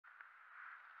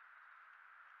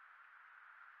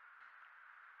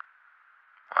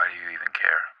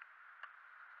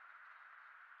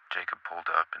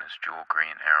up in his jewel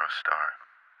green Aerostar.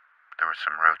 There were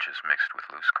some roaches mixed with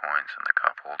loose coins in the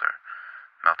cup holder,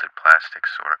 melted plastic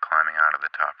sort of climbing out of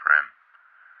the top rim.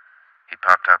 He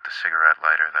popped out the cigarette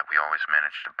lighter that we always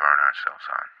managed to burn ourselves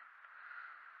on.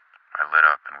 I lit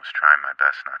up and was trying my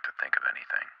best not to think of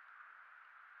anything.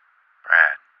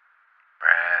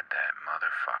 Brad, that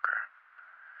motherfucker.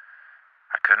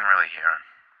 I couldn't really hear him.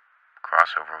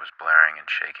 Crossover was blaring and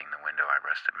shaking the window I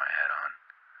rested my head on.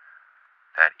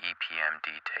 That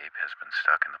EPMD tape has been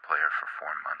stuck in the player for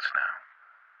 4 months now.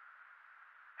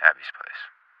 Abby's place.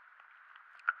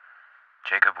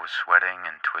 Jacob was sweating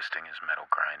and twisting his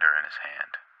metal grinder in his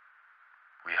hand.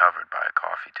 We hovered by a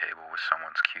coffee table with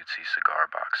someone's cutesy cigar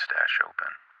box stash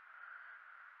open.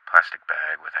 Plastic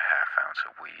bag with a half ounce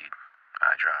of weed,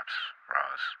 eye drops,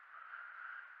 raws.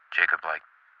 Jacob liked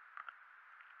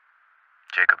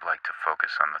to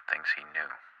focus on the things he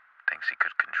knew, things he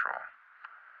could control.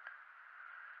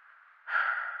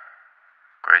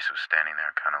 Grace was standing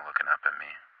there kind of looking up at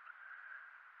me.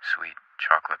 Sweet,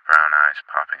 chocolate brown eyes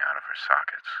popping out of her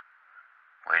sockets,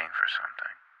 waiting for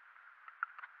something.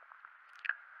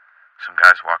 Some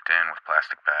guys walked in with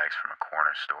plastic bags from a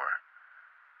corner store.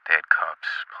 They had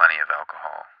cups, plenty of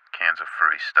alcohol, cans of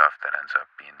fruity stuff that ends up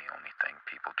being the only thing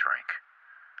people drink.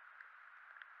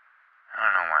 I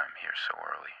don't know why I'm here so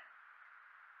early.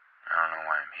 I don't know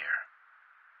why I'm here.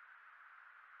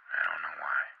 I don't know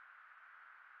why.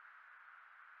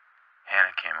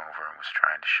 Hannah came over and was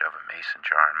trying to shove a mason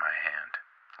jar in my hand,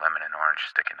 lemon and orange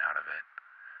sticking out of it.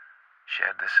 She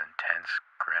had this intense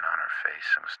grin on her face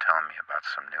and was telling me about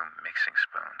some new mixing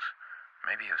spoons,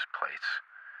 maybe it was plates,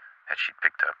 that she'd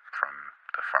picked up from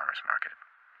the farmer's market.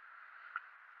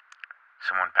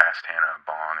 Someone passed Hannah a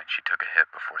bong and she took a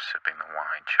hit before sipping the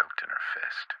wine choked in her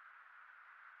fist.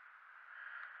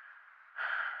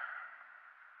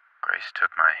 Grace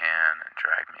took my hand and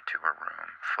dragged me to her room,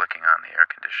 flicking on the air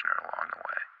conditioner along the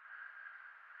way.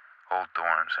 Old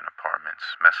dorms and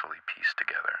apartments messily pieced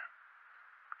together.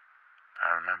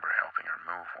 I remember helping her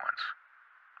move once.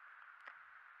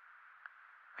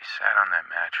 We sat on that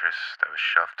mattress that was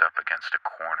shoved up against a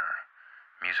corner,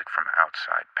 music from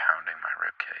outside pounding my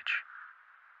ribcage.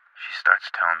 She starts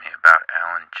telling me about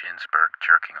Allen Ginsberg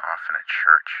jerking off in a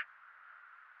church.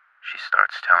 She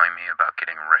starts telling me about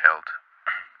getting railed.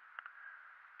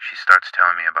 She starts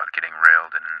telling me about getting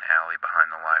railed in an alley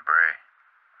behind the library.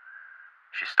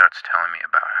 She starts telling me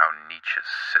about how Nietzsche's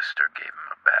sister gave him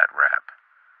a bad rap.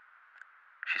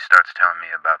 She starts telling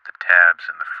me about the tabs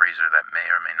in the freezer that may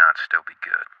or may not still be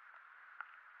good.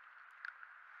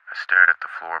 I stared at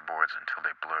the floorboards until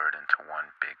they blurred into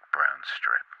one big brown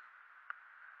strip.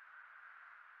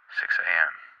 6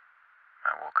 a.m.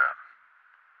 I woke up.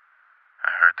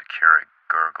 I heard the Keurig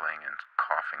gurgling and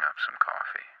coughing up some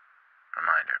coffee.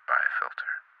 Reminder, buy a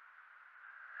filter.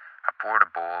 I poured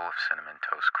a bowl of Cinnamon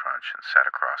Toast Crunch and sat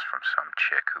across from some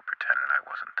chick who pretended I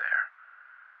wasn't there.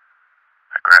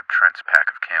 I grabbed Trent's pack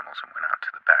of Camels and went out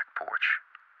to the back porch.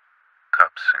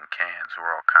 Cups and cans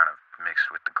were all kind of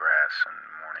mixed with the grass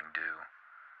and morning dew.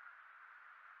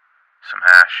 Some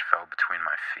ash fell between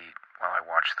my feet while I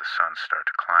watched the sun start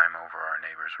to climb over our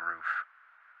neighbor's roof.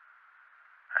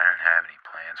 I didn't have any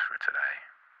plans for today.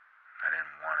 I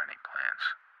didn't want any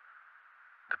plans.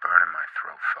 The burn in my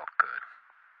throat felt good.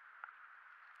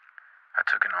 I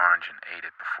took an orange and ate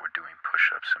it before doing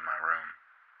push-ups in my room.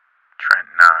 Trent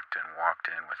knocked and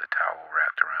walked in with a towel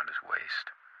wrapped around his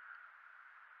waist.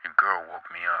 Your girl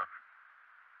woke me up.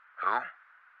 Who?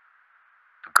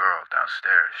 The girl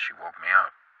downstairs. She woke me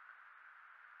up.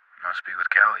 Must be with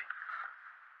Kelly.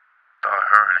 Thought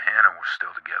her and Hannah were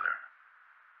still together.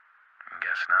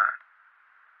 Guess not.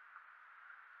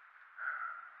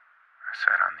 I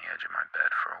sat on the edge of my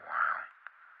bed for a while,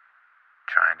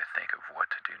 trying to think of what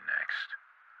to do next.